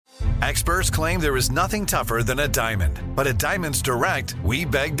Experts claim there is nothing tougher than a diamond. But at Diamonds Direct, we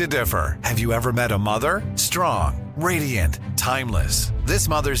beg to differ. Have you ever met a mother? Strong, radiant, timeless. This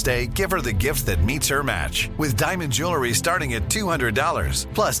Mother's Day, give her the gift that meets her match. With diamond jewelry starting at $200.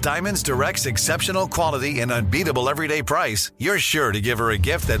 Plus Diamonds Direct's exceptional quality and unbeatable everyday price, you're sure to give her a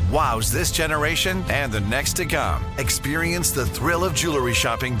gift that wows this generation and the next to come. Experience the thrill of jewelry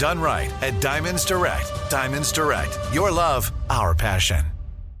shopping done right at Diamonds Direct. Diamonds Direct. Your love, our passion.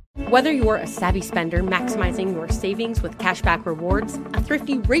 Whether you're a savvy spender maximizing your savings with cashback rewards, a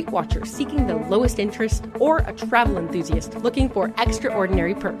thrifty rate watcher seeking the lowest interest, or a travel enthusiast looking for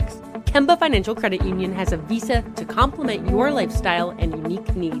extraordinary perks, Kemba Financial Credit Union has a visa to complement your lifestyle and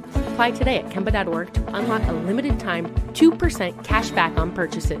unique needs. Apply today at Kemba.org to unlock a limited-time 2% cash back on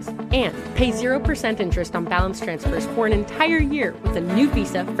purchases and pay 0% interest on balance transfers for an entire year with a new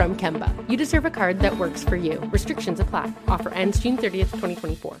visa from Kemba. You deserve a card that works for you. Restrictions apply. Offer ends June 30th,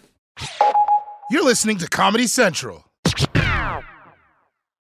 2024. You're listening to Comedy Central.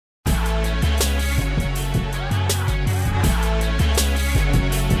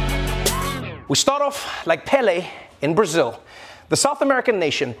 We start off like Pele in Brazil. The South American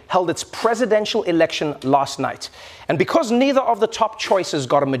nation held its presidential election last night. And because neither of the top choices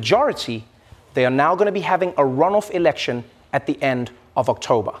got a majority, they are now going to be having a runoff election at the end of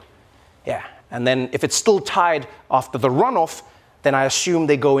October. Yeah, and then if it's still tied after the runoff, then I assume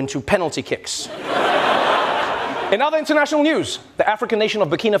they go into penalty kicks. In other international news, the African nation of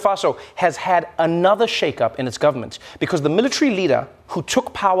Burkina Faso has had another shakeup in its government because the military leader who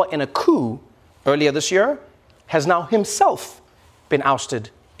took power in a coup earlier this year has now himself been ousted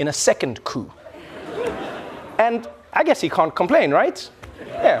in a second coup. And I guess he can't complain, right?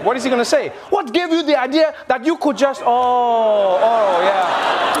 Yeah, what is he going to say? What gave you the idea that you could just, yeah.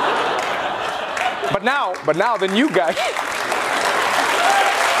 But now the new guy,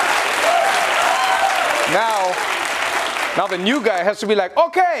 now the new guy has to be like,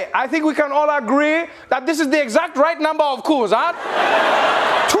 okay, I think we can all agree that this is the exact right number of coups, huh?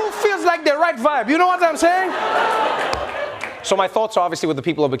 Two feels like the right vibe, you know what I'm saying? So my thoughts are obviously with the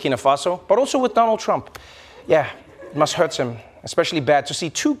people of Burkina Faso, but also with Donald Trump. Yeah, it must hurt him, especially bad to see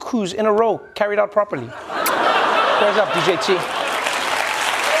two coups in a row carried out properly. Where's up, DJT?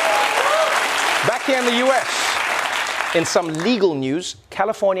 Back here in the US, in some legal news,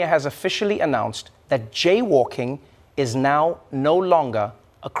 California has officially announced that jaywalking is now no longer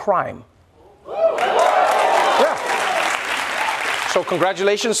a crime. Yeah. So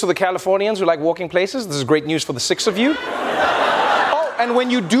congratulations to the Californians who like walking places. This is great news for the 6 of you. Oh, and when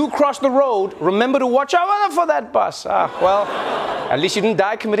you do cross the road, remember to watch out for that bus. Well, at least you didn't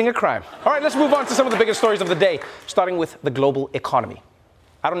die committing a crime. All right, let's move on to some of the biggest stories of the day, starting with the global economy.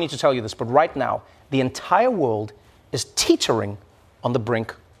 I don't need to tell you this, but right now, the entire world is teetering on the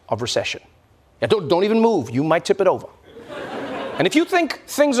brink of recession. Yeah, don't even move. You might tip it over. And if you think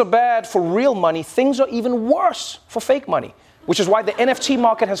things are bad for real money, things are even worse for fake money, which is why the NFT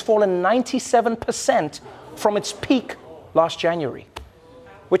market has fallen 97% from its peak last January,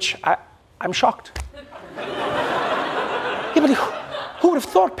 which I'm shocked. Yeah, but who would have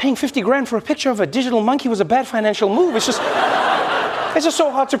thought paying 50 grand for a picture of a digital monkey was a bad financial move? It's just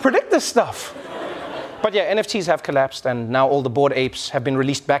so hard to predict this stuff. But yeah, NFTs have collapsed, and now all the Bored Apes have been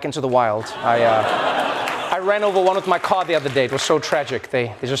released back into the wild. I ran over one with my car the other day. It was so tragic.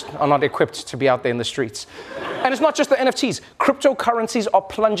 They just are not equipped to be out there in the streets. And it's not just the NFTs. Cryptocurrencies are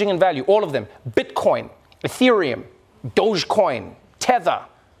plunging in value, all of them. Bitcoin, Ethereum, Dogecoin, Tether,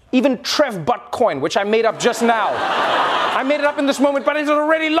 even Trev Buttcoin, which I made up just now. I made it up in this moment, but it's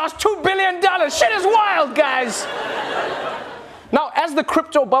already lost $2 billion. Shit is wild, guys. Now, as the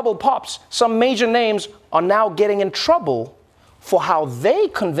crypto bubble pops, some major names are now getting in trouble for how they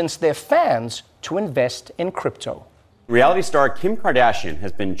convince their fans to invest in crypto. Reality star Kim Kardashian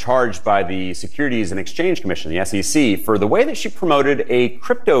has been charged by the Securities and Exchange Commission, the SEC, for the way that she promoted a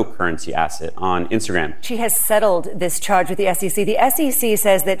cryptocurrency asset on Instagram. She has settled this charge with the SEC. The SEC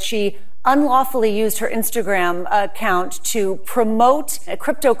says that she unlawfully used her Instagram account to promote a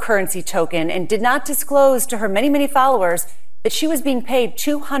cryptocurrency token and did not disclose to her many, many followers that she was being paid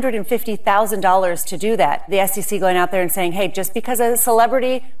 $250,000 to do that. The SEC going out there and saying, hey, just because a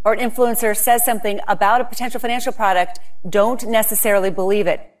celebrity or an influencer says something about a potential financial product, don't necessarily believe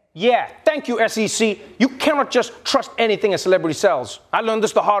it. Yeah, thank you, SEC. You cannot just trust anything a celebrity sells. I learned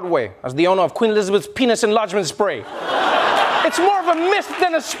this the hard way as the owner of Queen Elizabeth's penis enlargement spray. It's more of a mist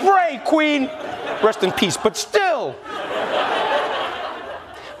than a spray, Queen. Rest in peace, but still.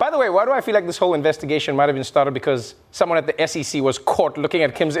 By the way, why do I feel like this whole investigation might have been started because someone at the SEC was caught looking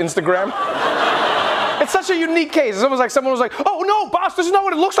at Kim's Instagram? It's such a unique case. It's almost like someone was like, oh no, boss, this is not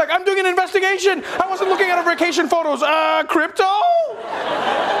what it looks like. I'm doing an investigation. I wasn't looking at our vacation photos. Crypto?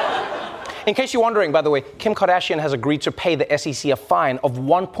 In case you're wondering, by the way, Kim Kardashian has agreed to pay the SEC a fine of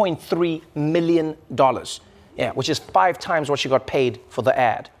 $1.3 million. Yeah, which is 5 times what she got paid for the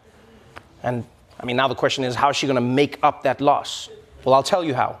ad. And, I mean, now the question is, how is she going to make up that loss? Well, I'll tell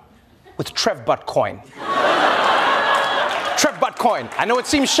you how. With Trev Butt Coin. Trev Butt Coin. I know it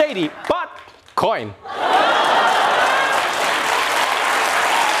seems shady, but coin.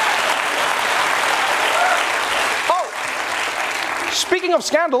 Speaking of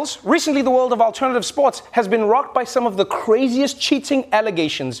scandals, recently the world of alternative sports has been rocked by some of the craziest cheating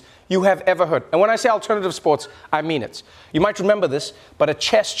allegations you have ever heard. And when I say alternative sports, I mean it. You might remember this, but a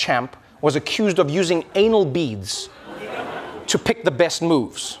chess champ was accused of using anal beads to pick the best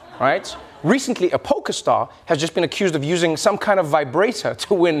moves, right? Recently, a poker star has just been accused of using some kind of vibrator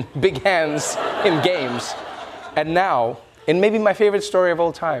to win big hands in games. And now, in maybe my favorite story of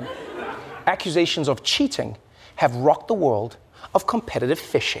all time, accusations of cheating have rocked the world of competitive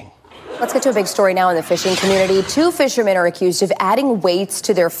fishing. Let's get to a big story now in the fishing community. 2 fishermen are accused of adding weights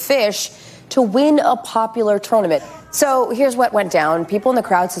to their fish to win a popular tournament. So here's what went down. People in the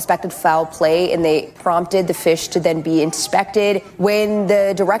crowd suspected foul play, and they prompted the fish to then be inspected when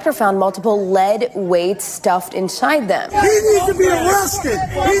the director found multiple lead weights stuffed inside them. He needs to be arrested.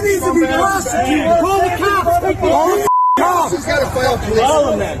 He needs to be prosecuted. Call the cops. Call the cops. He's got to file police.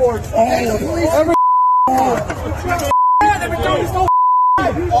 All of them. Every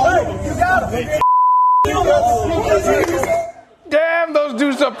Damn, those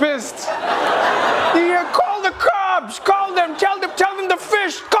dudes are pissed. Yeah, call the cops. Call them. Tell them to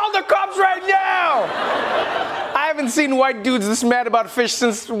fish. Call the cops right now. I haven't seen white dudes this mad about fish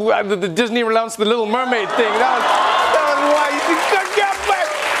since the Disney announced the Little Mermaid thing. That was why you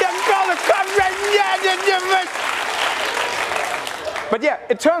call the cops right now. But yeah,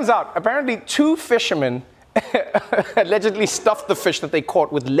 it turns out apparently 2 fishermen allegedly stuffed the fish that they caught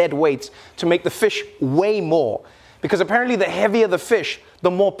with lead weights to make the fish weigh more. Because apparently the heavier the fish,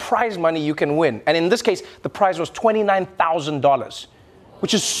 the more prize money you can win. And in this case, the prize was $29,000,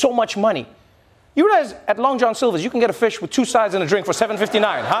 which is so much money. You realize at Long John Silver's, you can get a fish with 2 sides and a drink for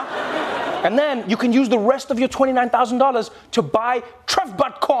 $7.59, huh? And then you can use the rest of your $29,000 to buy Trev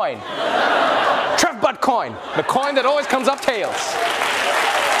Butt Coin. Trev Butt Coin, the coin that always comes up tails.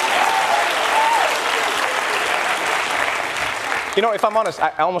 You know, if I'm honest, I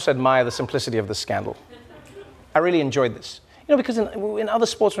almost admire the simplicity of this scandal. I really enjoyed this. You know, because in other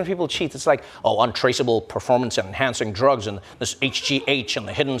sports, when people cheat, it's like, oh, untraceable performance-enhancing drugs and this HGH and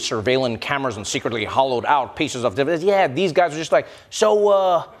the hidden surveillance cameras and secretly hollowed out pieces of evidence. Yeah, these guys are just like, so,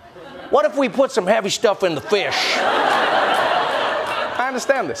 what if we put some heavy stuff in the fish? I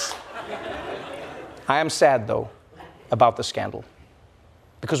understand this. I am sad, though, about the scandal.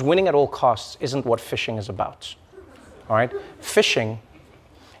 Because winning at all costs isn't what fishing is about. All right? Fishing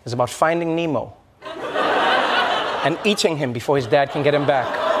is about finding Nemo and eating him before his dad can get him back.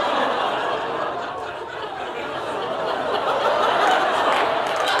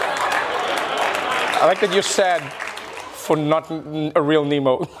 I like that you're sad for not a real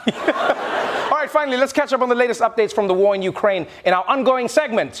Nemo. All right, finally, let's catch up on the latest updates from the war in Ukraine in our ongoing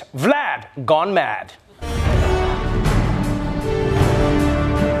segment, Vlad Gone Mad.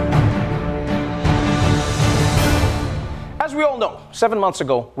 As we all know, 7 months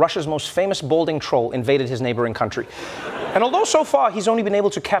ago, Russia's most famous balding troll invaded his neighboring country. And although so far he's only been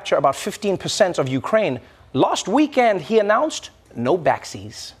able to capture about 15% of Ukraine, last weekend he announced no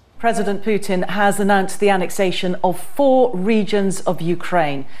backsies. President Putin has announced the annexation of 4 regions of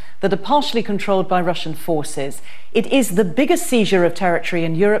Ukraine that are partially controlled by Russian forces. It is the biggest seizure of territory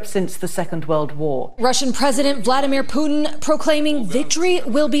in Europe since the Second World War. Russian President Vladimir Putin proclaiming victory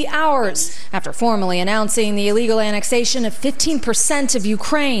will be ours after formally announcing the illegal annexation of 15% of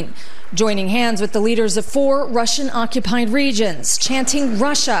Ukraine, joining hands with the leaders of 4 Russian-occupied regions, chanting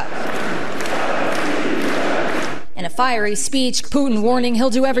Russia. In a fiery speech, Putin warning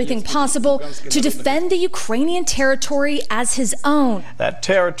he'll do everything possible to defend the Ukrainian territory as his own. That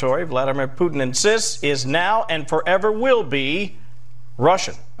territory, Vladimir Putin insists, is now and forever will be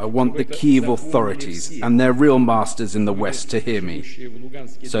Russian. I want the Kyiv authorities and their real masters in the West to hear me,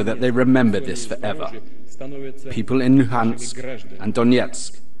 so that they remember this forever. People in Luhansk and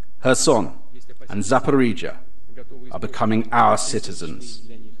Donetsk, Kherson and Zaporizhia are becoming our citizens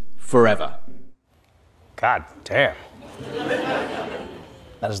forever. God damn.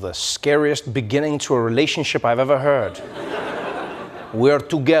 That is the scariest beginning to a relationship I've ever heard. We're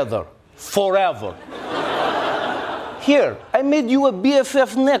together forever. Here, I made you a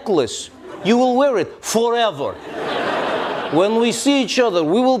BFF necklace. you will wear it forever. When we see each other,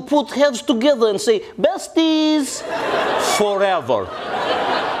 we will put heads together and say, besties, forever.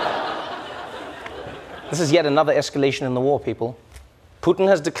 This is yet another escalation in the war, people. Putin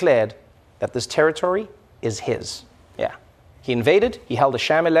has declared that this territory is his. Yeah. He invaded, he held a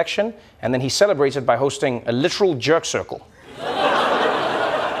sham election, and then he celebrated by hosting a literal jerk circle.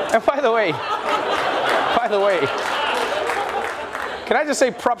 And by the way, can I just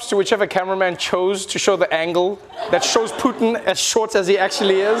say props to whichever cameraman chose to show the angle that shows Putin as short as he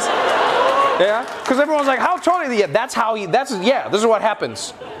actually is? Yeah? Because everyone's like, how tall is he? Yeah, this is what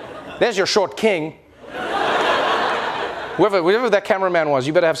happens. There's your short king. Whoever that cameraman was,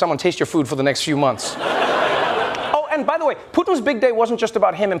 you better have someone taste your food for the next few months. Oh, and by the way, Putin's big day wasn't just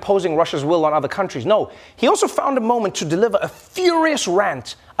about him imposing Russia's will on other countries. No, he also found a moment to deliver a furious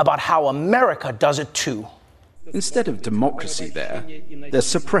rant about how America does it too. Instead of democracy there's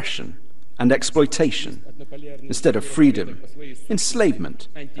suppression and exploitation. Instead of freedom, enslavement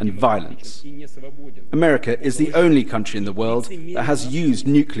and violence. America is the only country in the world that has used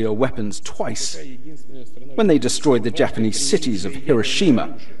nuclear weapons twice. When they destroyed the Japanese cities of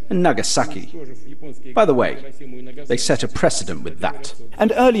Hiroshima and Nagasaki. By the way, they set a precedent with that.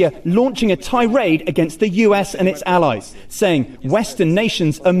 And earlier, launching a tirade against the US and its allies, saying Western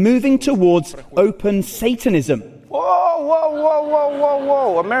nations are moving towards open Satanism. Whoa.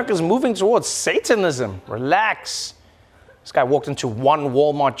 America's moving towards Satanism. Relax. This guy walked into one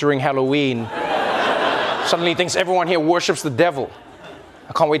Walmart during Halloween. Suddenly thinks everyone here worships the devil.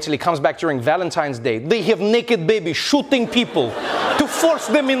 I can't wait till he comes back during Valentine's Day. They have naked babies shooting people to force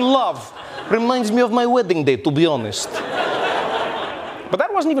them in love. Reminds me of my wedding day, to be honest. But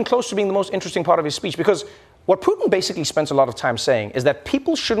that wasn't even close to being the most interesting part of his speech, because what Putin basically spends a lot of time saying is that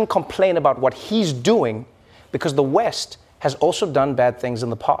people shouldn't complain about what he's doing because the West has also done bad things in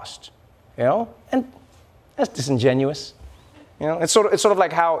the past. You know? And that's disingenuous. You know? It's sort of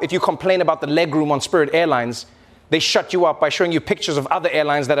like how if you complain about the legroom on Spirit Airlines, they shut you up by showing you pictures of other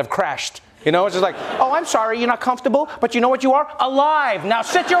airlines that have crashed. You know, it's just like, oh, I'm sorry, you're not comfortable, but you know what you are? Alive. Now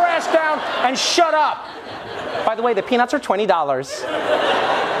sit your ass down and shut up. By the way, the peanuts are $20.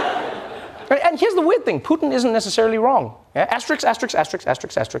 And here's the weird thing. Putin isn't necessarily wrong. Yeah? Asterisk.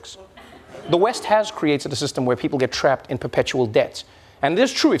 The West has created a system where people get trapped in perpetual debt. And it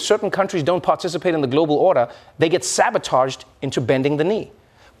is true, if certain countries don't participate in the global order, they get sabotaged into bending the knee.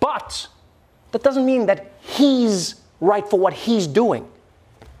 But that doesn't mean that he's right for what he's doing.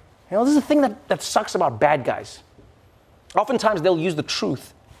 You know, this is the thing that sucks about bad guys. Oftentimes they'll use the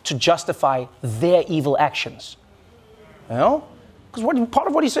truth to justify their evil actions. You know? Because part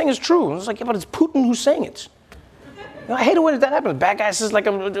of what he's saying is true. It's like, yeah, but it's Putin who's saying it. You know, I hate it when that happens. Bad guys is like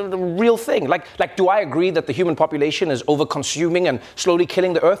a real thing. Like, do I agree that the human population is over-consuming and slowly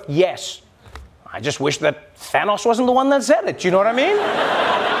killing the earth? Yes. I just wish that Thanos wasn't the one that said it. You know what I mean?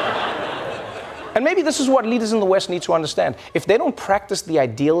 And maybe this is what leaders in the West need to understand. If they don't practice the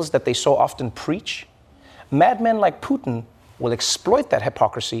ideals that they so often preach, madmen like Putin will exploit that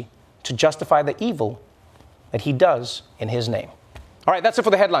hypocrisy to justify the evil that he does in his name. All right, that's it for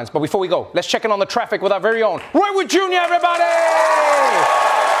the headlines. But before we go, let's check in on the traffic with our very own Roy Wood Jr., everybody!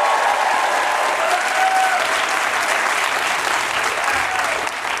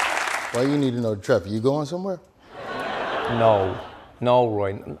 Why you need to know the traffic? You going somewhere? No,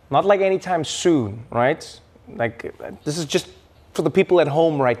 Roy. Not like anytime soon, right? Like, this is just for the people at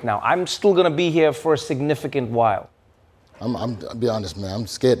home right now. I'm still going to be here for a significant while. I'll be honest, man. I'm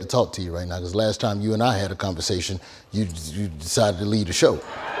scared to talk to you right now because last time you and I had a conversation, you decided to leave the show.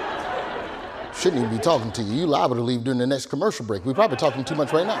 Shouldn't even be talking to you. You liable to leave during the next commercial break. We're probably talking too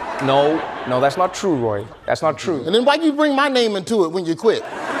much right now. No, that's not true, Roy. That's not true. And then why you bring my name into it when you quit?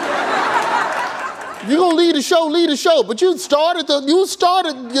 If you're gonna lead the show. But you started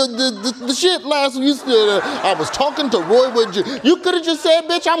the shit last week. I was talking to Roy Wood Jr. You could have just said,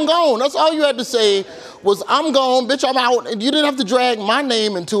 bitch, I'm gone. That's all you had to say was, I'm gone, bitch, I'm out. And you didn't have to drag my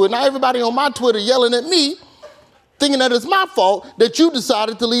name into it. Now everybody on my Twitter yelling at me, thinking that it's my fault that you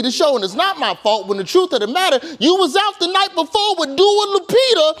decided to lead the show. And it's not my fault when the truth of the matter, you was out the night before with Dua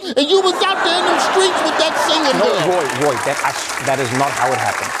Lupita, and you was out there in them streets with that singing girl. Roy, that is not how it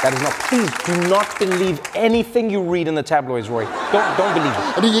happened. That is not, please do not believe anything you read in the tabloids, Roy. Don't believe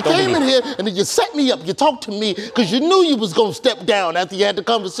it. And then you came in here, and then you set me up, you talked to me, because you knew you was going to step down after you had the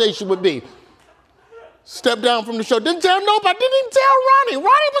conversation with me. Step down from the show. Didn't tell nobody, didn't even tell Ronnie.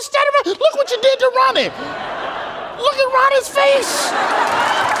 Ronnie was standing around. Look what you did to Ronnie. Look at Ronnie's face.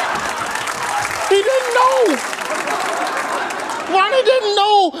 He didn't know. Ronnie didn't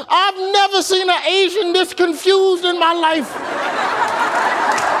know. I've never seen an Asian this confused in my life.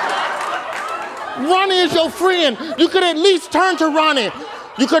 Ronnie is your friend. You could at least turn to Ronnie.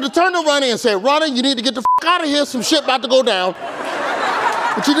 You could have turned to Ronnie and said, Ronnie, you need to get the out of here. Some shit about to go down.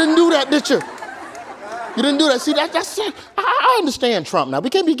 But you didn't do that, did you? You didn't do that. See, that's it. I understand Trump now. We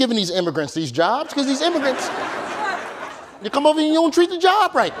can't be giving these immigrants these jobs because these immigrants, you come over here and you don't treat the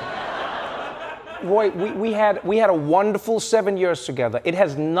job right. Roy, we had a wonderful 7 years together. It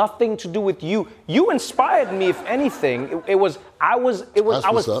has nothing to do with you. You inspired me, if anything. I was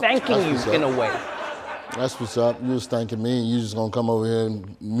thanking you in a way. That's what's up. You was thanking me, and you just gonna come over here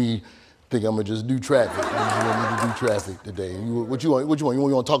and me think I'm gonna just do traffic. You want me to do traffic today? What you want? You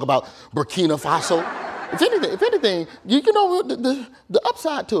want to talk about Burkina Faso? If anything, you know, the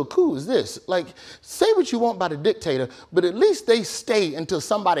upside to a coup is this. Like, say what you want about a dictator, but at least they stay until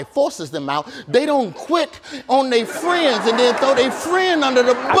somebody forces them out. They don't quit on their friends and then throw their friend under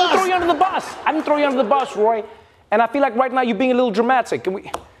the bus. I didn't throw you under the bus. I didn't throw you under the bus, Roy. And I feel like right now you're being a little dramatic. Can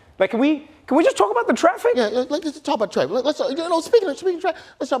we just talk about the traffic? Yeah, let's talk about traffic. Speaking of traffic,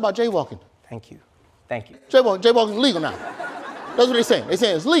 let's talk about jaywalking. Thank you. Jaywalking is legal now. That's what they're saying. They're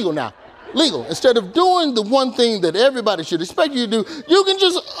saying it's legal now. Legal. Instead of doing the one thing that everybody should expect you to do, you can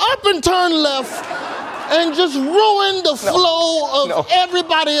just up and turn left and just ruin the flow of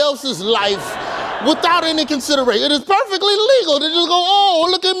everybody else's life without any consideration. It is perfectly legal to just go, oh,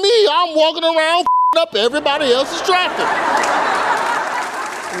 look at me. I'm walking around up everybody else's traffic.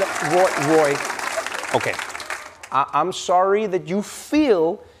 Roy, okay. I'm sorry that you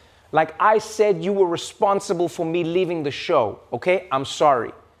feel like I said you were responsible for me leaving the show, okay? I'm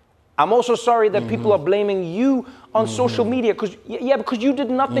sorry. I'm also sorry that people are blaming you on social media because you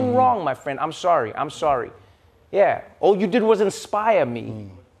did nothing wrong, my friend. I'm sorry. Yeah, all you did was inspire me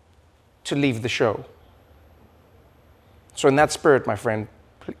to leave the show. So in that spirit, my friend,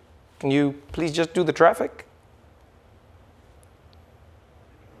 can you please just do the traffic?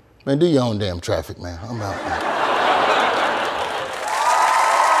 Man, do your own damn traffic, man. I'm out, man.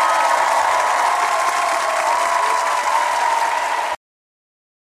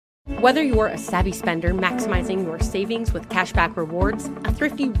 Whether you're a savvy spender maximizing your savings with cashback rewards, a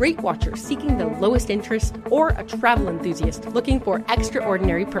thrifty rate watcher seeking the lowest interest, or a travel enthusiast looking for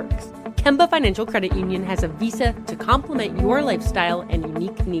extraordinary perks, Kemba Financial Credit Union has a visa to complement your lifestyle and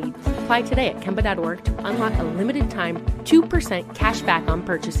unique needs. Apply today at Kemba.org to unlock a limited-time 2% cash back on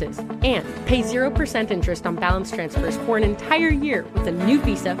purchases and pay 0% interest on balance transfers for an entire year with a new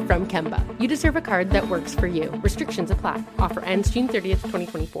visa from Kemba. You deserve a card that works for you. Restrictions apply. Offer ends June 30th,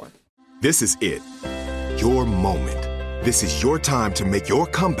 2024. This is it. Your moment. This is your time to make your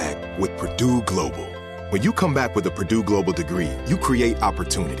comeback with Purdue Global. When you come back with a Purdue Global degree, you create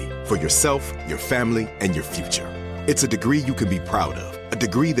opportunity for yourself, your family, and your future. It's a degree you can be proud of, a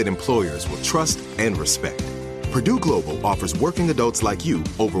degree that employers will trust and respect. Purdue Global offers working adults like you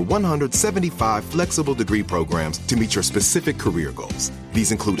over 175 flexible degree programs to meet your specific career goals.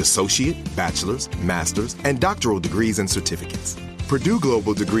 These include associate, bachelor's, master's, and doctoral degrees and certificates. Purdue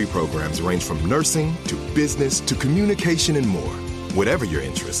Global degree programs range from nursing to business to communication and more. Whatever your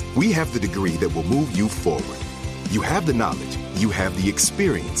interest, we have the degree that will move you forward. You have the knowledge, you have the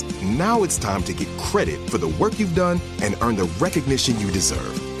experience. Now it's time to get credit for the work you've done and earn the recognition you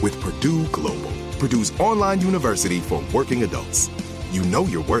deserve with Purdue Global, Purdue's online university for working adults. You know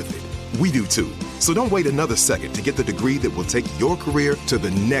you're worth it. We do too. So don't wait another second to get the degree that will take your career to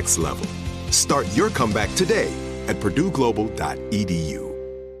the next level. Start your comeback today at purdueglobal.edu.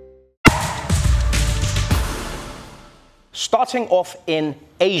 Starting off in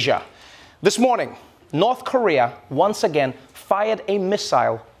Asia. This morning, North Korea once again fired a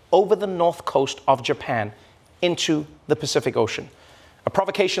missile over the north coast of Japan into the Pacific Ocean, a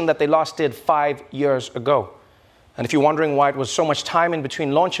provocation that they last did 5 years ago. And if you're wondering why it was so much time in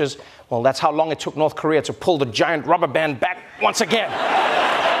between launches, well, that's how long it took North Korea to pull the giant rubber band back once again.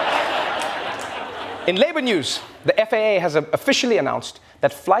 In labor news, the FAA has officially announced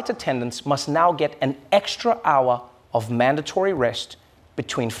that flight attendants must now get an extra hour of mandatory rest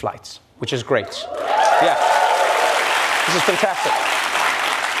between flights, which is great. Yeah, this is fantastic.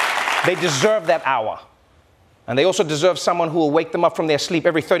 They deserve that hour. And they also deserve someone who will wake them up from their sleep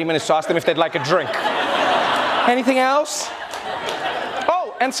every 30 minutes to ask them if they'd like a drink. Anything else?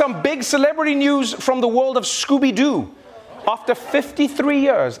 Oh, and some big celebrity news from the world of Scooby-Doo. After 53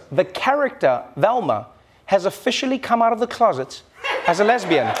 years, the character Velma has officially come out of the closet as a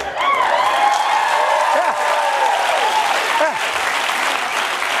lesbian.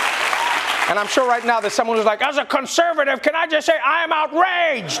 And I'm sure right now there's someone who's like, as a conservative, can I just say I am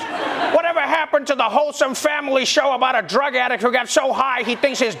outraged? Whatever happened to the wholesome family show about a drug addict who got so high he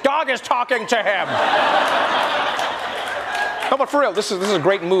thinks his dog is talking to him? No, but for real, this is a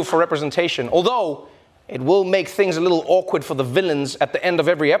great move for representation. Although, it will make things a little awkward for the villains at the end of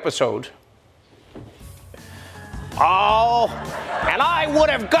every episode. Oh, and I would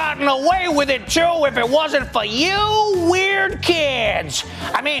have gotten away with it too if it wasn't for you weird kids.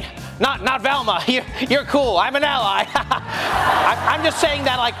 I mean, not Velma. You're cool. I'm an ally. I'm just saying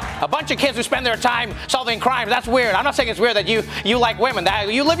that, like, a bunch of kids who spend their time solving crimes, that's weird. I'm not saying it's weird that you like women.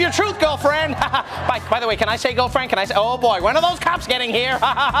 That you live your truth, girlfriend. By the way, can I say girlfriend? Can I say, oh boy, when are those cops getting here?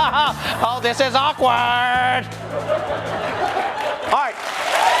 Oh, this is awkward. All right,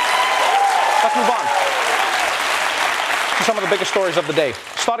 let's move on. Some of the biggest stories of the day.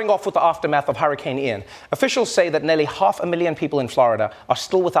 Starting off with the aftermath of Hurricane Ian. Officials say that nearly 500,000 people in Florida are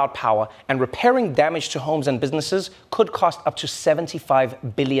still without power, and repairing damage to homes and businesses could cost up to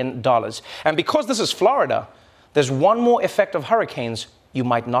 $75 billion. And because this is Florida, there's one more effect of hurricanes you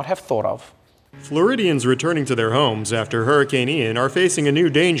might not have thought of. Floridians returning to their homes after Hurricane Ian are facing a new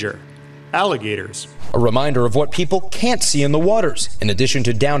danger: alligators. A reminder of what people can't see in the waters. In addition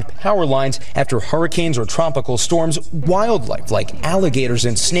to downed power lines after hurricanes or tropical storms, wildlife like alligators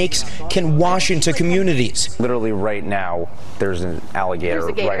and snakes can wash into communities. Literally right now, there's an alligator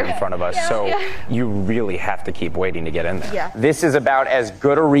right in front of us, you really have to keep waiting to get in there. Yeah. This is about as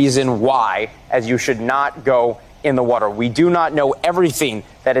good a reason why as you should not go in the water. We do not know everything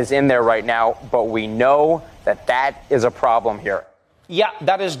that is in there right now, but we know that that is a problem here. Yeah,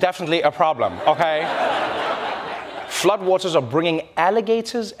 that is definitely a problem, okay? Floodwaters are bringing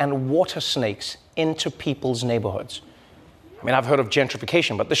alligators and water snakes into people's neighborhoods. I mean, I've heard of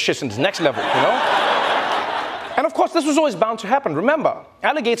gentrification, but this shit's in the next level, you know? And of course, this was always bound to happen. Remember,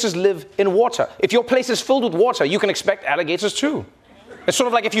 alligators live in water. If your place is filled with water, you can expect alligators too. It's sort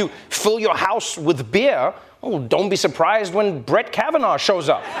of like if you fill your house with beer, oh, don't be surprised when Brett Kavanaugh shows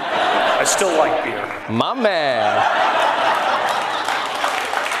up. I still like beer. My man.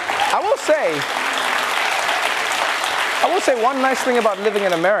 I will say one nice thing about living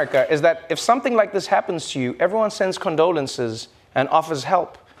in America is that if something like this happens to you, everyone sends condolences and offers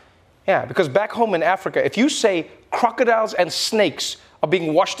help. Yeah, because back home in Africa, if you say crocodiles and snakes are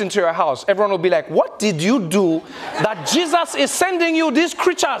being washed into your house, everyone will be like, what did you do that Jesus is sending you these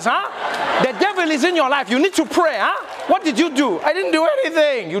creatures, huh? The devil is in your life. You need to pray, huh? What did you do? I didn't do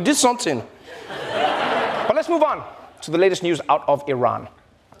anything. You did something. But let's move on to the latest news out of Iran.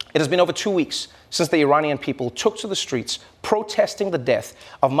 It has been over 2 weeks since the Iranian people took to the streets protesting the death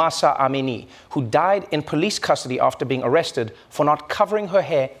of Mahsa Amini, who died in police custody after being arrested for not covering her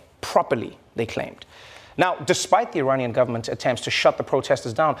hair properly, they claimed. Now, despite the Iranian government's attempts to shut the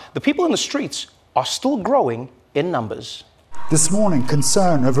protesters down, the people in the streets are still growing in numbers. This morning,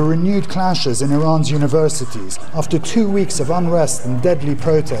 concern over renewed clashes in Iran's universities after 2 weeks of unrest and deadly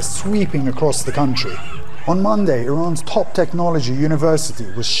protests sweeping across the country. On Monday, Iran's top technology university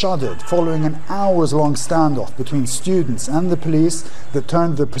was shuttered following an hours-long standoff between students and the police that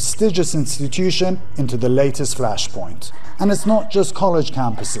turned the prestigious institution into the latest flashpoint. And it's not just college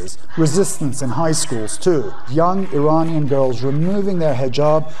campuses, resistance in high schools too. Young Iranian girls removing their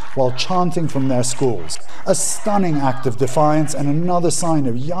hijab while chanting from their schools. A stunning act of defiance and another sign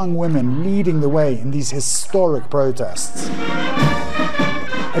of young women leading the way in these historic protests.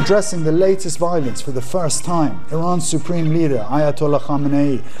 Addressing the latest violence for the first time, Iran's supreme leader, Ayatollah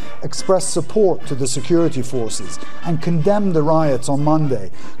Khamenei, expressed support to the security forces and condemned the riots on Monday,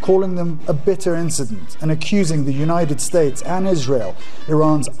 calling them a bitter incident and accusing the United States and Israel,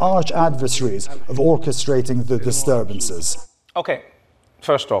 Iran's arch adversaries, of orchestrating the disturbances. Okay,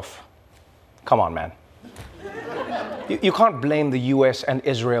 first off, come on, man. You can't blame the US and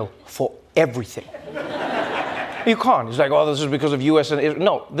Israel for everything. You can't. It's like, oh, this is because of US and Israel.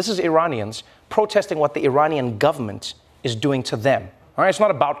 No, this is Iranians protesting what the Iranian government is doing to them. All right, it's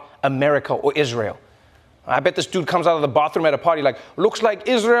not about America or Israel. I bet this dude comes out of the bathroom at a party like, looks like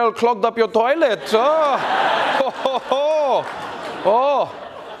Israel clogged up your toilet. Oh.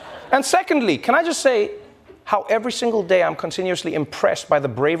 And secondly, can I just say how every single day I'm continuously impressed by the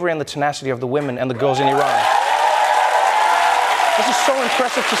bravery and the tenacity of the women and the girls in Iran. This is so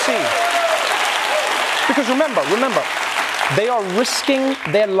impressive to see. Because remember, they are risking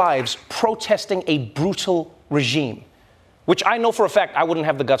their lives protesting a brutal regime, which I know for a fact I wouldn't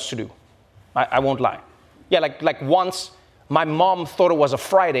have the guts to do. I won't lie. Yeah, like once my mom thought it was a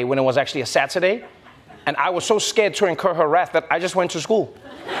Friday when it was actually a Saturday, and I was so scared to incur her wrath that I just went to school.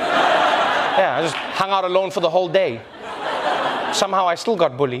 Yeah, I just hung out alone for the whole day. Somehow I still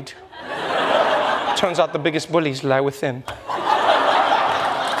got bullied. Turns out the biggest bullies lie within.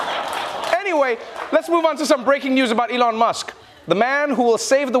 Anyway, let's move on to some breaking news about Elon Musk. The man who will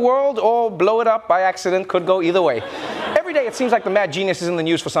save the world or blow it up by accident, could go either way. Every every day it seems like the mad genius is in the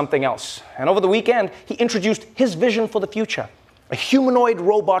news for something else. And over the weekend, he introduced his vision for the future. A humanoid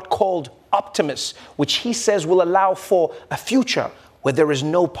robot called Optimus, which he says will allow for a future where there is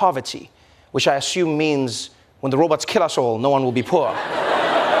no poverty, which I assume means when the robots kill us all, no one will be poor.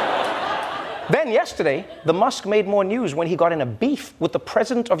 Then yesterday, the Musk made more news when he got in a beef with the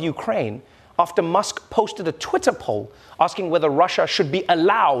president of Ukraine after Musk posted a Twitter poll asking whether Russia should be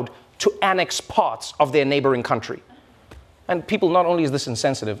allowed to annex parts of their neighboring country. And people, not only is this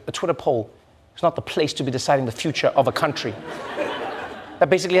insensitive, a Twitter poll is not the place to be deciding the future of a country. That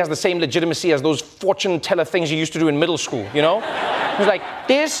basically has the same legitimacy as those fortune teller things you used to do in middle school, you know? It's like,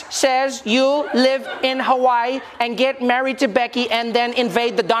 this says you live in Hawaii and get married to Becky and then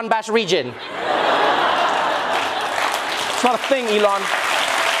invade the Donbass region. It's not a thing, Elon.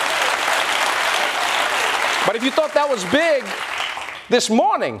 But if you thought that was big, this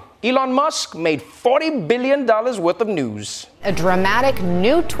morning, Elon Musk made $40 billion worth of news. A dramatic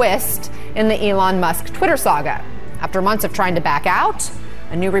new twist in the Elon Musk Twitter saga. After months of trying to back out,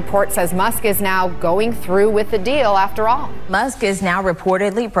 a new report says Musk is now going through with the deal after all. Musk is now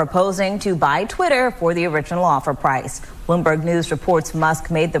reportedly proposing to buy Twitter for the original offer price. Bloomberg News reports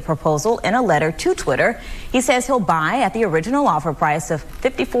Musk made the proposal in a letter to Twitter. He says he'll buy at the original offer price of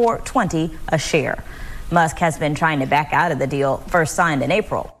 $54.20 a share. Musk has been trying to back out of the deal, first signed in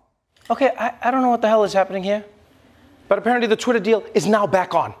April. Okay, I don't know what the hell is happening here, but apparently the Twitter deal is now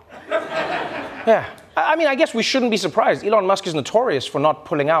back on. Yeah. I mean, I guess we shouldn't be surprised. Elon Musk is notorious for not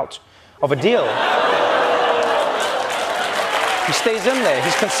pulling out of a deal. He stays in there.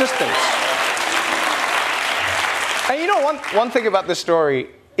 He's consistent. And you know, one thing about this story,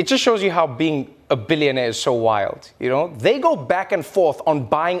 it just shows you how being a billionaire is so wild. You know, they go back and forth on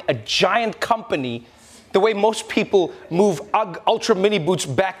buying a giant company the way most people move UGG Ultra Mini boots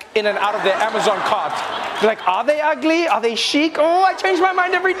back in and out of their Amazon cart. They're like, are they ugly? Are they chic? Oh, I change my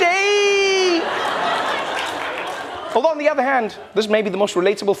mind every day. Although, on the other hand, this may be the most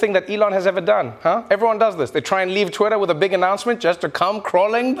relatable thing that Elon has ever done, huh? Everyone does this. They try and leave Twitter with a big announcement just to come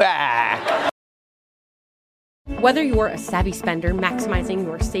crawling back. Whether you're a savvy spender maximizing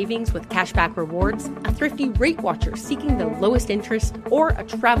your savings with cashback rewards, a thrifty rate watcher seeking the lowest interest, or a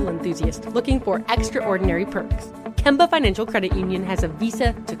travel enthusiast looking for extraordinary perks, Kemba Financial Credit Union has a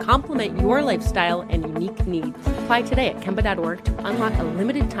visa to complement your lifestyle and unique needs. Apply today at Kemba.org to unlock a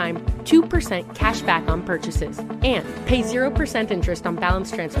limited-time 2% cash back on purchases and pay 0% interest on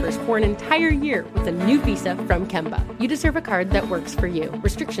balance transfers for an entire year with a new visa from Kemba. You deserve a card that works for you.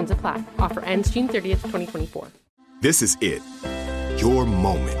 Restrictions apply. Offer ends June 30th, 2024. This is it. Your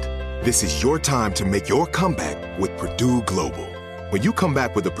moment. This is your time to make your comeback with Purdue Global. When you come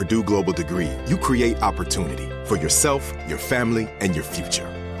back with a Purdue Global degree, you create opportunity for yourself, your family, and your future.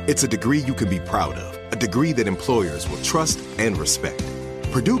 It's a degree you can be proud of, a degree that employers will trust and respect.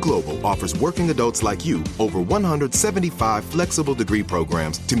 Purdue Global offers working adults like you over 175 flexible degree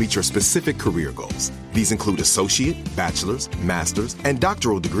programs to meet your specific career goals. These include associate, bachelor's, master's, and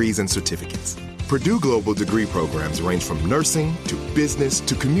doctoral degrees and certificates. Purdue Global degree programs range from nursing to business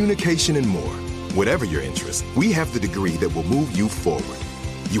to communication and more. Whatever your interest, we have the degree that will move you forward.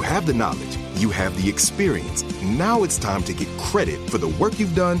 You have the knowledge, you have the experience. Now it's time to get credit for the work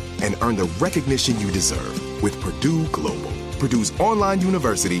you've done and earn the recognition you deserve with Purdue Global, Purdue's online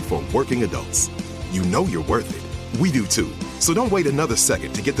university for working adults. You know you're worth it. We do too. So don't wait another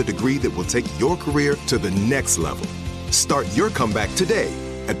second to get the degree that will take your career to the next level. Start your comeback today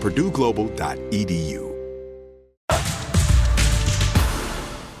at purdueglobal.edu.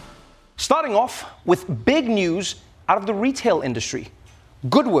 Starting off with big news out of the retail industry.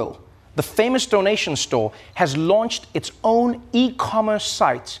 Goodwill, the famous donation store, has launched its own e-commerce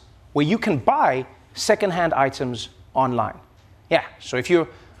site where you can buy secondhand items online. Yeah, so if you're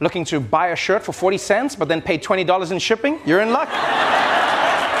looking to buy a shirt for 40 cents but then pay $20 in shipping, you're in luck.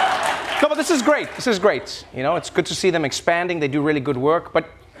 No, but this is great. This is great. You know, it's good to see them expanding. They do really good work. But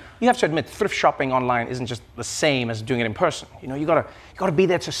you have to admit, thrift shopping online isn't just the same as doing it in person. You know, you gotta be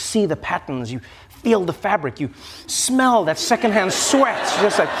there to see the patterns. You feel the fabric. You smell that secondhand sweat. You're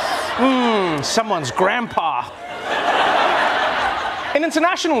just like, someone's grandpa. In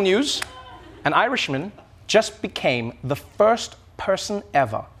international news, an Irishman just became the first person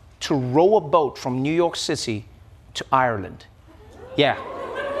ever to row a boat from New York City to Ireland. Yeah.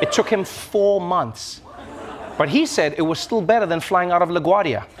 It took him 4 months. But he said it was still better than flying out of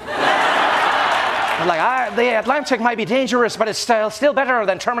LaGuardia. Like, the Atlantic might be dangerous, but it's still better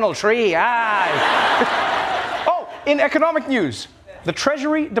than Terminal 3. Oh, in economic news, the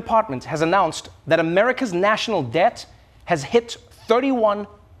Treasury Department has announced that America's national debt has hit $31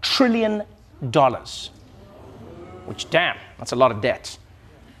 trillion, which, damn, that's a lot of debt.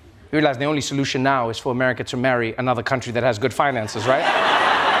 You realize the only solution now is for America to marry another country that has good finances, right?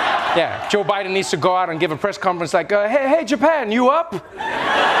 Yeah, Joe Biden needs to go out and give a press conference like, hey, Japan, you up?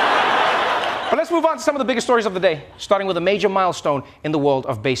 But let's move on to some of the biggest stories of the day, starting with a major milestone in the world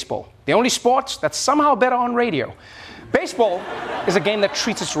of baseball. The only sport that's somehow better on radio. Baseball is a game that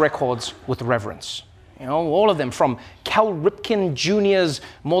treats its records with reverence. You know, all of them, from Cal Ripken Jr.'s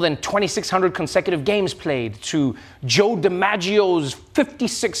more than 2,600 consecutive games played, to Joe DiMaggio's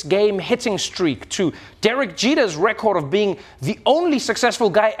 56-game hitting streak, to Derek Jeter's record of being the only successful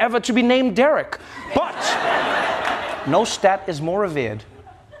guy ever to be named Derek. But no stat is more revered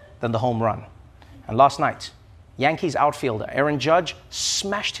than the home run. And last night, Yankees outfielder Aaron Judge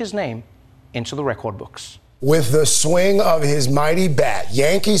smashed his name into the record books. With the swing of his mighty bat,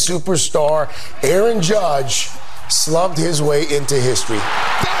 Yankee superstar Aaron Judge slugged his way into history.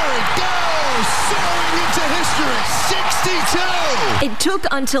 There it goes! Soaring into history! 62! It took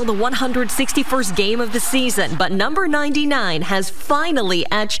until the 161st game of the season, but number 99 has finally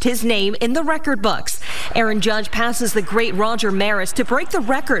etched his name in the record books. Aaron Judge passes the great Roger Maris to break the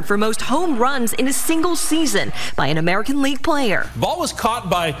record for most home runs in a single season by an American League player. Ball was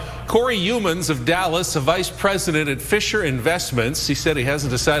caught by Corey Humans of Dallas, a vice president at Fisher Investments. He said he hasn't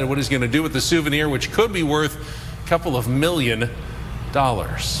decided what he's going to do with the souvenir, which could be worth a couple of $1 million.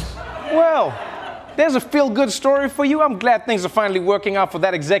 Well, there's a feel-good story for you. I'm glad things are finally working out for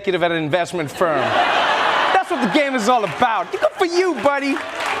that executive at an investment firm. That's what the game is all about. Good for you, buddy.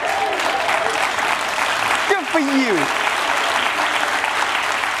 Good for you.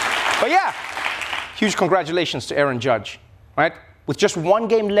 But yeah, huge congratulations to Aaron Judge, right? With just one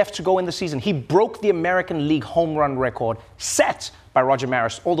game left to go in the season, he broke the American League home run record set by Roger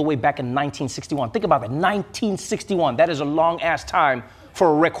Maris all the way back in 1961. Think about that, 1961. That is a long-ass time for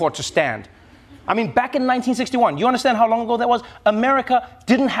a record to stand. I mean, back in 1961, you understand how long ago that was? America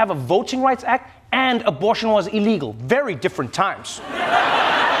didn't have a Voting Rights Act and abortion was illegal. Very different times.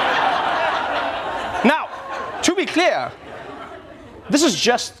 Now, to be clear, this is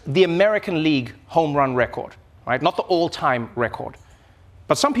just the American League home run record, right? Not the all-time record.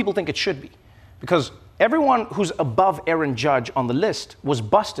 But some people think it should be, because everyone who's above Aaron Judge on the list was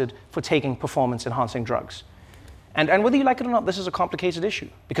busted for taking performance-enhancing drugs. And whether you like it or not, this is a complicated issue,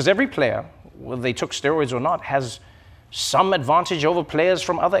 because every player, whether they took steroids or not, has some advantage over players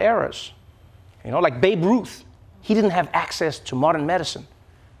from other eras. You know, like Babe Ruth, he didn't have access to modern medicine.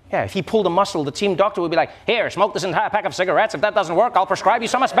 Yeah, if he pulled a muscle, the team doctor would be like, here, smoke this entire pack of cigarettes. If that doesn't work, I'll prescribe you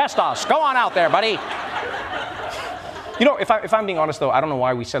some asbestos. Go on out there, buddy. You know, if I'm being honest, though, I don't know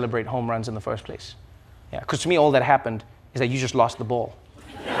why we celebrate home runs in the first place. Yeah, because to me, all that happened is that you just lost the ball.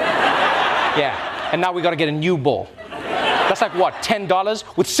 Yeah, and now we got to get a new ball. That's like, what,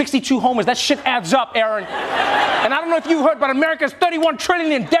 $10? With 62 homers, that shit adds up, Aaron. And I don't know if you heard, but America's $31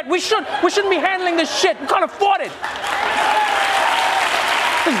 trillion in debt. We shouldn't be handling this shit. We can't afford it.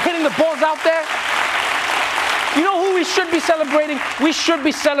 Just hitting the balls out there. You know who we should be celebrating? We should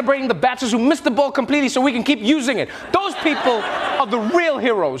be celebrating the batters who missed the ball completely so we can keep using it. Those people are the real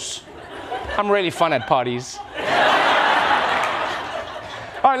heroes. I'm really fun at parties.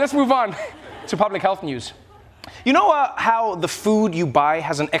 All right, let's move on to public health news. You know how the food you buy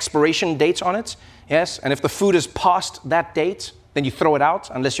has an expiration date on it? Yes, and if the food is past that date, then you throw it out,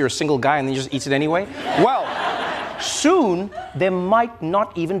 unless you're a single guy and then you just eat it anyway. Well, soon there might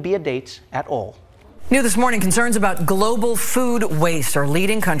not even be a date at all. New this morning, concerns about global food waste are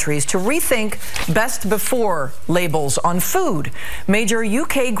leading countries to rethink best before labels on food. Major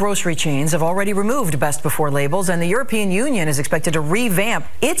UK grocery chains have already removed best before labels, and the European Union is expected to revamp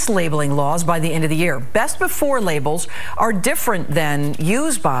its labeling laws by the end of the year. Best before labels are different than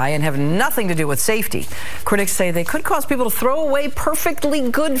use by and have nothing to do with safety. Critics say they could cause people to throw away perfectly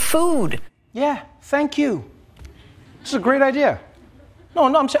good food. Yeah, thank you. This is a great idea. No,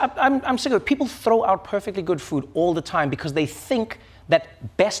 I'm sick of it. People throw out perfectly good food all the time because they think that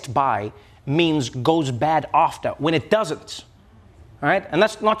best by means goes bad after, when it doesn't. All right? And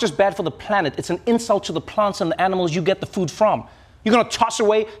that's not just bad for the planet. It's an insult to the plants and the animals you get the food from. You're going to toss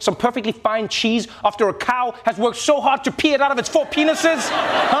away some perfectly fine cheese after a cow has worked so hard to pee it out of its 4 penises?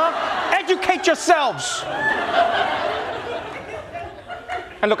 Huh? Educate yourselves.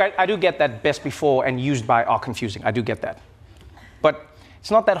 And look, I do get that best before and used by are confusing. I do get that. But it's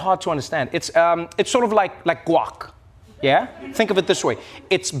not that hard to understand. It's sort of like guac, yeah? Think of it this way.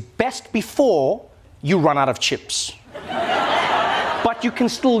 It's best before you run out of chips. But you can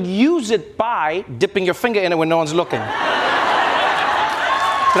still use it by dipping your finger in it when no one's looking. Did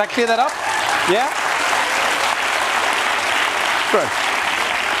I clear that up? Yeah? Good.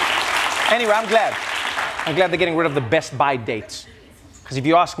 Anyway, I'm glad. I'm glad they're getting rid of the best buy dates. Because if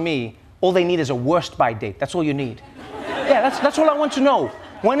you ask me, all they need is a worst buy date. That's all you need. Yeah, that's all I want to know.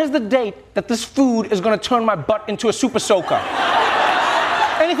 When is the date that this food is going to turn my butt into a super soaker?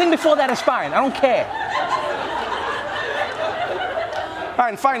 Anything before that is fine. I don't care. All right,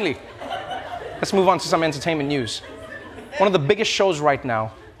 and finally, let's move on to some entertainment news. One of the biggest shows right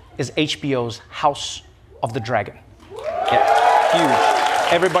now is HBO's House of the Dragon. Yeah,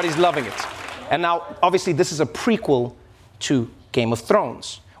 huge. Everybody's loving it. And now, obviously, this is a prequel to Game of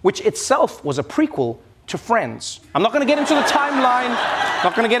Thrones, which itself was a prequel to Friends. I'm not going to get into the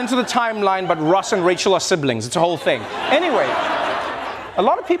timeline, but Ross and Rachel are siblings. It's a whole thing. Anyway, a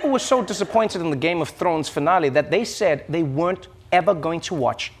lot of people were so disappointed in the Game of Thrones finale that they said they weren't ever going to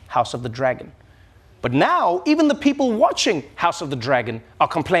watch House of the Dragon. But now, even the people watching House of the Dragon are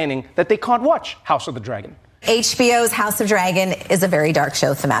complaining that they can't watch House of the Dragon. HBO's House of Dragon is a very dark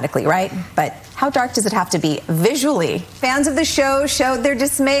show thematically, right? But how dark does it have to be visually? Fans of the show showed their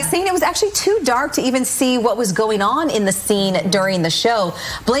dismay, saying it was actually too dark to even see what was going on in the scene during the show,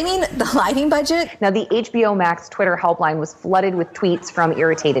 blaming the lighting budget. Now, the HBO Max Twitter helpline was flooded with tweets from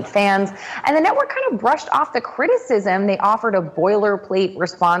irritated fans, and the network kind of brushed off the criticism. They offered a boilerplate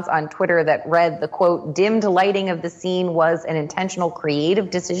response on Twitter that read, the quote, dimmed lighting of the scene was an intentional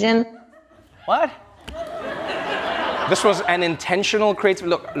creative decision. What? This was an intentional creative...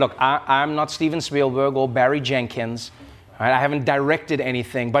 Look, I'm not Steven Spielberg or Barry Jenkins. Right? I haven't directed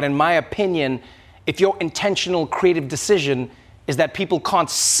anything. But in my opinion, if your intentional creative decision is that people can't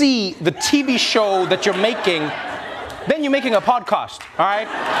see the TV show that you're making, then you're making a podcast, all right?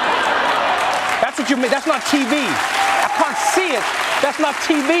 That's what you make. That's not TV. I can't see it. That's not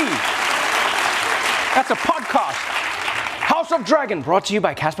TV. That's a podcast. House of Dragon, brought to you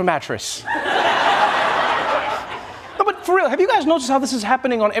by Casper Mattress. No, but for real, have you guys noticed how this is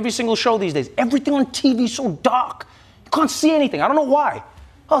happening on every single show these days? Everything on TV is so dark. You can't see anything. I don't know why.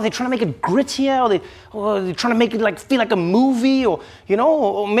 Oh, they're trying to make it grittier, or they're trying to make it feel like a movie, or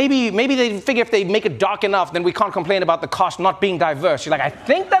maybe they figure if they make it dark enough, then we can't complain about the cast not being diverse. You're like, I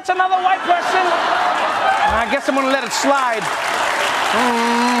think that's another white person. I guess I'm gonna let it slide.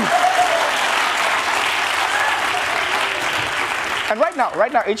 And right now,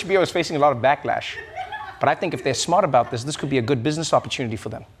 HBO is facing a lot of backlash. But I think if they're smart about this could be a good business opportunity for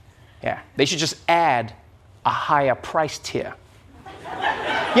them. Yeah, they should just add a higher price tier.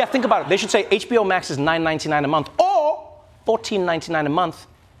 Yeah, think about it. They should say HBO Max is $9.99 a month or $14.99 a month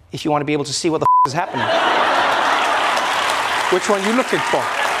if you want to be able to see what the is happening. Which one you looking for?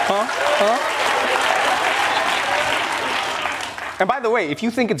 Huh? And by the way, if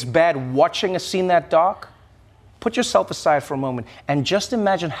you think it's bad watching a scene that dark, put yourself aside for a moment and just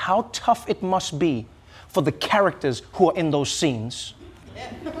imagine how tough it must be for the characters who are in those scenes.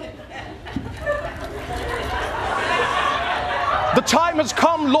 The time has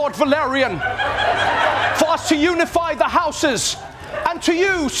come, Lord Valerian, for us to unify the houses. And to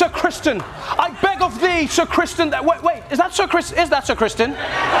you, Sir Criston, I beg of thee, Sir Criston, wait, is that Sir Criston? Is that Sir Criston?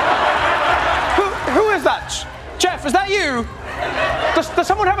 Who is that? Jeff, is that you? Does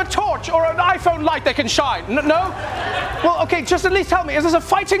someone have a torch or an iPhone light they can shine? No? Well, okay, just at least tell me, is this a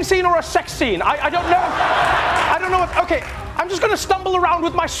fighting scene or a sex scene? I don't know. I don't know. Okay, I'm just going to stumble around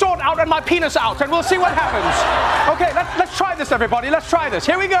with my sword out and my penis out, and we'll see what happens. Okay, let's try this, everybody. Let's try this.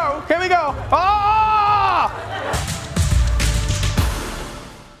 Here we go. Ah!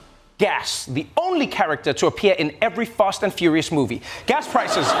 Gas, the only character to appear in every Fast and Furious movie. Gas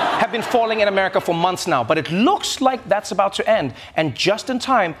prices have been falling in America for months now, but it looks like that's about to end, and just in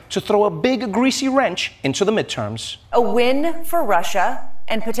time to throw a big greasy wrench into the midterms. A win for Russia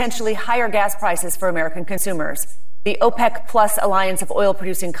and potentially higher gas prices for American consumers. The OPEC Plus alliance of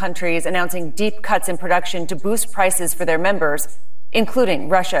oil-producing countries announcing deep cuts in production to boost prices for their members, including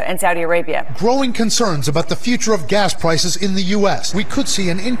Russia and Saudi Arabia. Growing concerns about the future of gas prices in the U.S. We could see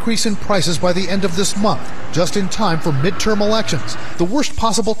an increase in prices by the end of this month, just in time for midterm elections. The worst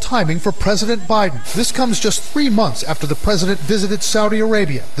possible timing for President Biden. This comes just 3 months after the president visited Saudi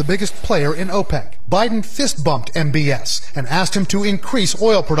Arabia, the biggest player in OPEC. Biden fist-bumped MBS and asked him to increase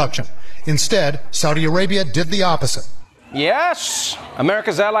oil production. Instead, Saudi Arabia did the opposite. Yes,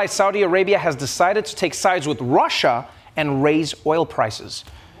 America's ally Saudi Arabia has decided to take sides with Russia and raise oil prices.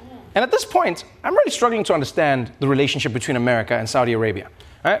 And at this point, I'm really struggling to understand the relationship between America and Saudi Arabia,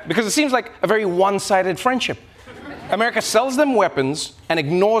 right? Because it seems like a very one-sided friendship. America sells them weapons and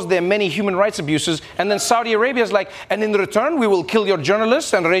ignores their many human rights abuses, and then Saudi Arabia is like, and in return, we will kill your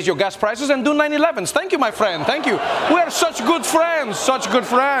journalists and raise your gas prices and do 9/11s. Thank you, my friend, thank you. We are such good friends, such good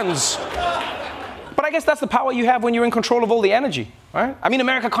friends. But I guess that's the power you have when you're in control of all the energy, right? I mean,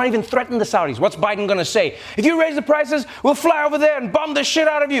 America can't even threaten the Saudis. What's Biden going to say? If you raise the prices, we'll fly over there and bomb the shit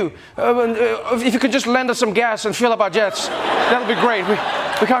out of you. If you could just lend us some gas and fill up our jets, that'll be great.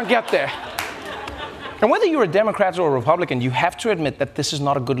 We can't get there. And whether you're a Democrat or a Republican, you have to admit that this is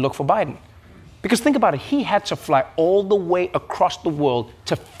not a good look for Biden. Because think about it, he had to fly all the way across the world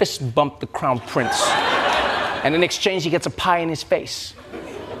to fist bump the crown prince. And in exchange, he gets a pie in his face.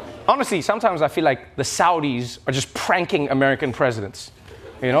 Honestly, sometimes I feel like the Saudis are just pranking American presidents.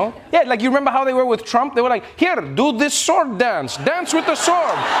 You know? Yeah, like you remember how they were with Trump? They were like, here, do this sword dance. Dance with the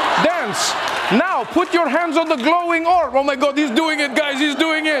sword. Dance. Now, put your hands on the glowing orb. Oh my God, he's doing it, guys. He's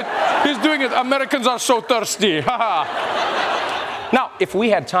doing it. He's doing it. Americans are so thirsty. Now, if we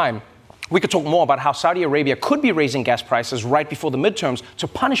had time, we could talk more about how Saudi Arabia could be raising gas prices right before the midterms to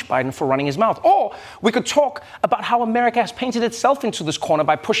punish Biden for running his mouth. Or we could talk about how America has painted itself into this corner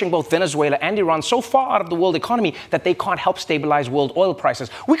by pushing both Venezuela and Iran so far out of the world economy that they can't help stabilize world oil prices.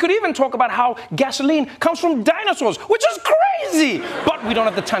 We could even talk about how gasoline comes from dinosaurs, which is crazy. But we don't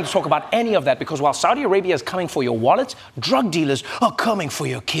have the time to talk about any of that because while Saudi Arabia is coming for your wallets, drug dealers are coming for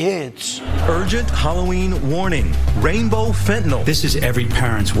your kids. Urgent Halloween warning. Rainbow fentanyl. This is every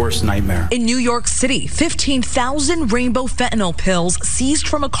parent's worst nightmare. In New York City, 15,000 rainbow fentanyl pills seized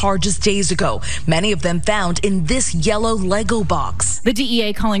from a car just days ago. Many of them found in this yellow Lego box. The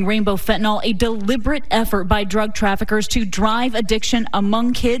DEA calling rainbow fentanyl a deliberate effort by drug traffickers to drive addiction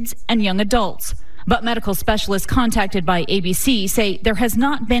among kids and young adults. But medical specialists contacted by ABC say there has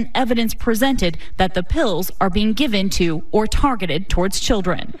not been evidence presented that the pills are being given to or targeted towards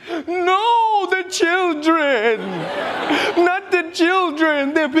children. No, the children! Not the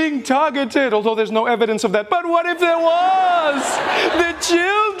children! They're being targeted, although there's no evidence of that. But what if there was? The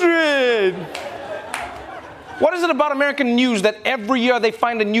children! What is it about American news that every year they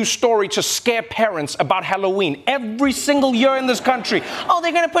find a new story to scare parents about Halloween? Every single year in this country. Oh,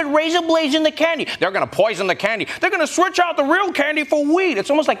 they're going to put razor blades in the candy. They're going to poison the candy. They're going to switch out the real candy for weed.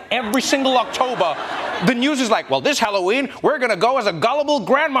 It's almost like every single October, the news is like, well, this Halloween, we're going to go as a gullible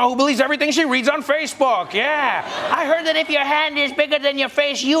grandma who believes everything she reads on Facebook. Yeah. I heard that if your hand is bigger than your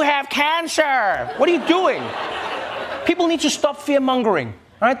face, you have cancer. What are you doing? People need to stop fear-mongering.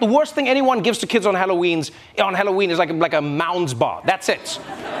 All right, the worst thing anyone gives to kids on Halloween is like a Mounds bar. That's it.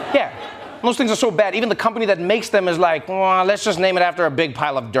 Yeah, those things are so bad. Even the company that makes them is like, well, let's just name it after a big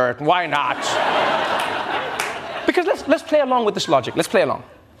pile of dirt. Why not? Because let's play along with this logic. Let's play along.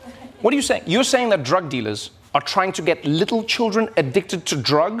 What are you saying? You're saying that drug dealers are trying to get little children addicted to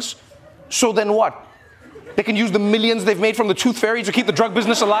drugs. So then what? They can use the millions they've made from the Tooth Fairy to keep the drug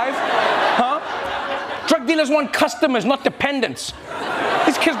business alive? Huh? Drug dealers want customers, not dependents.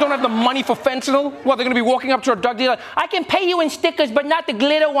 These kids don't have the money for fentanyl. What, they're going to be walking up to a drug dealer? I can pay you in stickers, but not the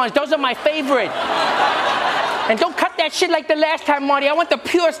glitter ones. Those are my favorite. And don't cut that shit like the last time, Marty. I want the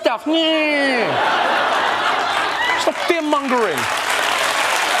pure stuff. Stop fear-mongering.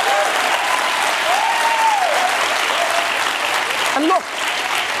 And look,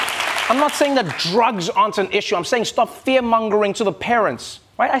 I'm not saying that drugs aren't an issue. I'm saying stop fear-mongering to the parents.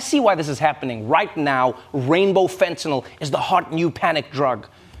 Right? I see why this is happening. Right now, rainbow fentanyl is the hot new panic drug.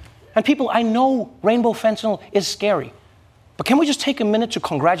 And people, I know rainbow fentanyl is scary. But can we just take a minute to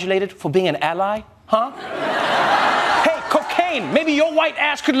congratulate it for being an ally? Huh? Hey, cocaine, maybe your white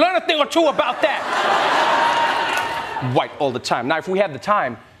ass could learn a thing or two about that. White all the time. Now, if we had the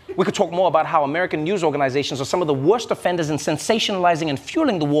time, we could talk more about how American news organizations are some of the worst offenders in sensationalizing and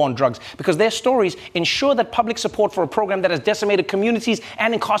fueling the war on drugs because their stories ensure that public support for a program that has decimated communities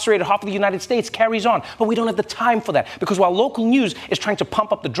and incarcerated half of the United States carries on. But we don't have the time for that because while local news is trying to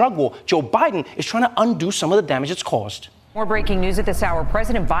pump up the drug war, Joe Biden is trying to undo some of the damage it's caused. More breaking news at this hour.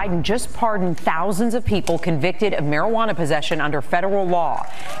 President Biden just pardoned thousands of people convicted of marijuana possession under federal law.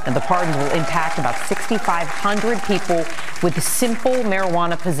 And the pardons will impact about 6,500 people with simple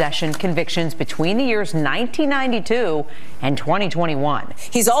marijuana possession convictions between the years 1992 and 2021.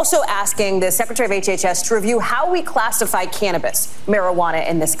 He's also asking the Secretary of HHS to review how we classify cannabis, marijuana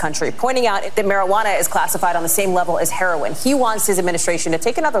in this country, pointing out that marijuana is classified on the same level as heroin. He wants his administration to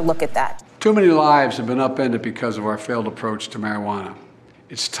take another look at that. Too many lives have been upended because of our failed approach to marijuana.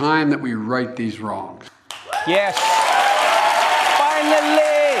 It's time that we right these wrongs. Yes.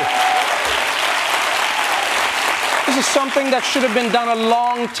 Finally. This is something that should have been done a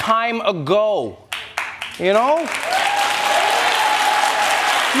long time ago. You know?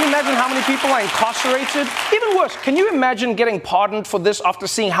 Can you imagine how many people are incarcerated? Even worse, can you imagine getting pardoned for this after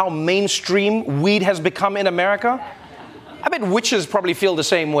seeing how mainstream weed has become in America? I bet witches probably feel the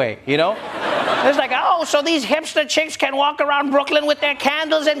same way, you know? It's like, oh, so these hipster chicks can walk around Brooklyn with their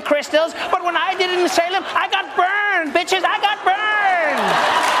candles and crystals, but when I did it in Salem, I got burned, bitches, I got burned.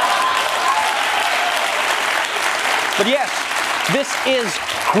 But yes, this is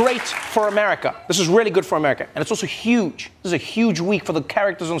great for America. This is really good for America. And it's also huge. This is a huge week for the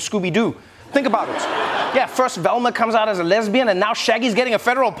characters on Scooby-Doo. Think about it. Yeah, first Velma comes out as a lesbian, and now Shaggy's getting a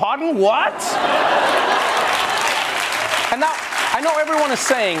federal pardon? What? And now, I know everyone is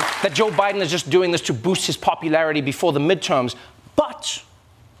saying that Joe Biden is just doing this to boost his popularity before the midterms, but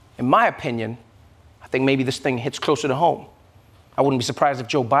in my opinion, I think maybe this thing hits closer to home. I wouldn't be surprised if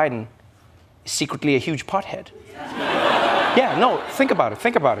Joe Biden is secretly a huge pothead. Yeah, no, think about it.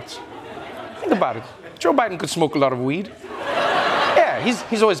 Think about it. Joe Biden could smoke a lot of weed. Yeah,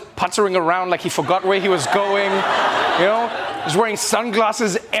 he's always puttering around like he forgot where he was going. You know, he's wearing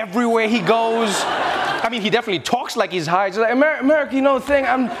sunglasses everywhere he goes. I mean, he definitely talks like he's high. Just like, America, you know the thing,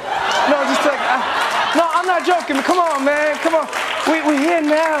 I'm not joking. Come on, man, come on. We're here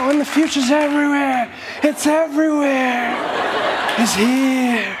now, and the future's everywhere. It's everywhere. It's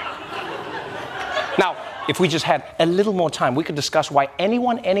here. Now, if we just had a little more time, we could discuss why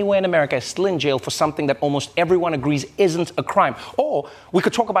anyone, anywhere in America is still in jail for something that almost everyone agrees isn't a crime. Or we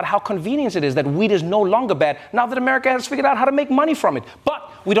could talk about how convenient it is that weed is no longer bad now that America has figured out how to make money from it. But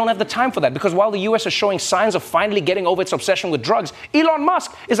we don't have the time for that, because while the US is showing signs of finally getting over its obsession with drugs, Elon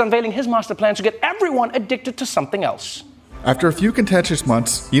Musk is unveiling his master plan to get everyone addicted to something else. After a few contentious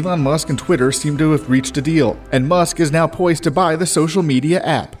months, Elon Musk and Twitter seem to have reached a deal, and Musk is now poised to buy the social media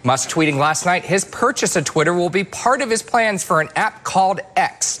app. Musk tweeting last night his purchase of Twitter will be part of his plans for an app called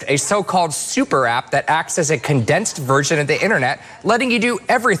X, a so-called super app that acts as a condensed version of the internet, letting you do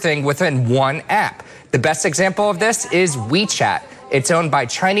everything within one app. The best example of this is WeChat. It's owned by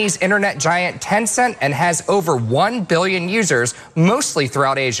Chinese internet giant Tencent and has over 1 billion users, mostly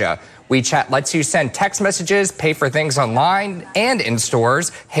throughout Asia. WeChat lets you send text messages, pay for things online and in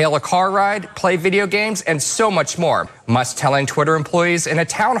stores, hail a car ride, play video games, and so much more. Musk telling Twitter employees in a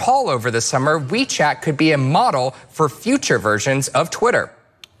town hall over the summer, WeChat could be a model for future versions of Twitter.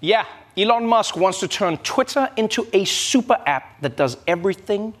 Yeah, Elon Musk wants to turn Twitter into a super app that does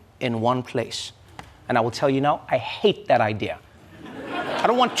everything in one place. And I will tell you now, I hate that idea. I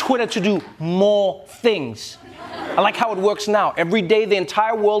don't want Twitter to do more things. I like how it works now. Every day, the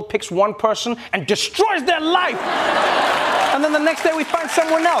entire world picks one person and destroys their life. And then the next day, we find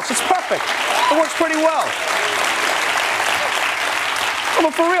someone else. It's perfect. It works pretty well. Oh,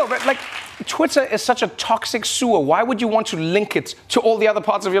 but for real, but like, Twitter is such a toxic sewer. Why would you want to link it to all the other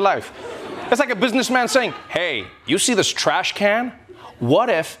parts of your life? It's like a businessman saying, hey, you see this trash can? What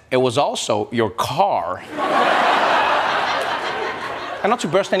if it was also your car? And not to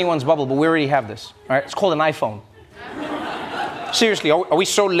burst anyone's bubble, but we already have this. All right? It's called an iPhone. Seriously, are we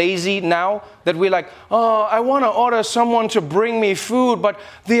so lazy now that we're like, oh, I want to order someone to bring me food, but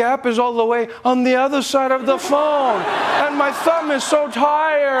the app is all the way on the other side of the phone, and my thumb is so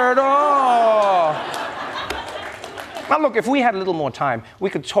tired, oh. Now look, if we had a little more time, we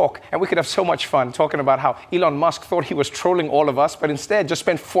could talk, and we could have so much fun talking about how Elon Musk thought he was trolling all of us, but instead just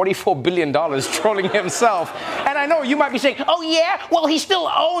spent $44 billion trolling himself. And I know you might be saying, oh yeah, well he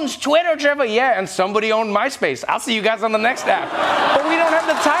still owns Twitter, Trevor. Yeah, and somebody owned MySpace. I'll see you guys on the next app. But we don't have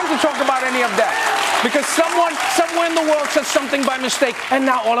the time to talk about any of that, because someone somewhere in the world said something by mistake, and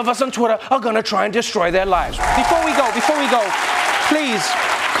now all of us on Twitter are gonna try and destroy their lives. Before we go, please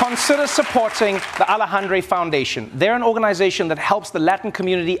consider supporting the Alejandre Foundation. They're an organization that helps the Latin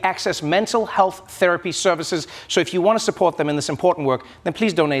community access mental health therapy services. So if you want to support them in this important work, then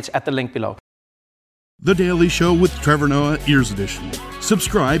please donate at the link below. The Daily Show with Trevor Noah, Ears Edition.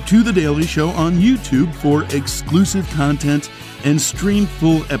 Subscribe to The Daily Show on YouTube for exclusive content and stream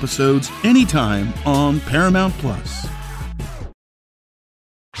full episodes anytime on Paramount+.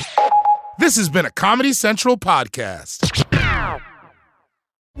 This has been a Comedy Central podcast.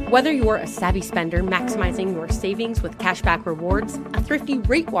 Whether you're a savvy spender maximizing your savings with cashback rewards, a thrifty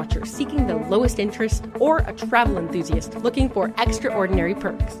rate watcher seeking the lowest interest, or a travel enthusiast looking for extraordinary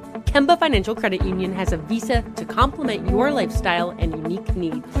perks, Kemba Financial Credit Union has a visa to complement your lifestyle and unique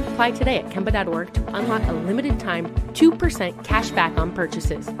needs. Apply today at Kemba.org to unlock a limited time 2% cash back on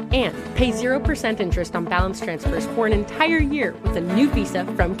purchases and pay 0% interest on balance transfers for an entire year with a new visa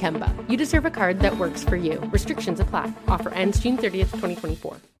from Kemba. You deserve a card that works for you. Restrictions apply. Offer ends June 30th,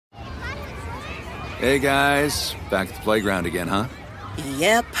 2024. Hey guys, back at the playground again, huh?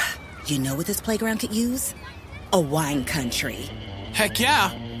 Yep. You know what this playground could use? A wine country. Heck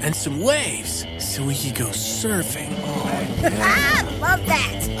yeah, and some waves, so we could go surfing. Oh, yeah. Love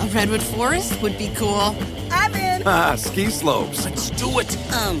that. A redwood forest would be cool. I'm in. weekend? Ski slopes. Let's do it.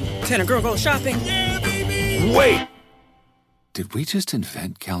 Can a girl go shopping? Yeah, baby. Wait! Did we just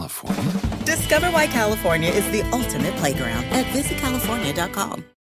invent California? Discover why California is the ultimate playground at visitcalifornia.com.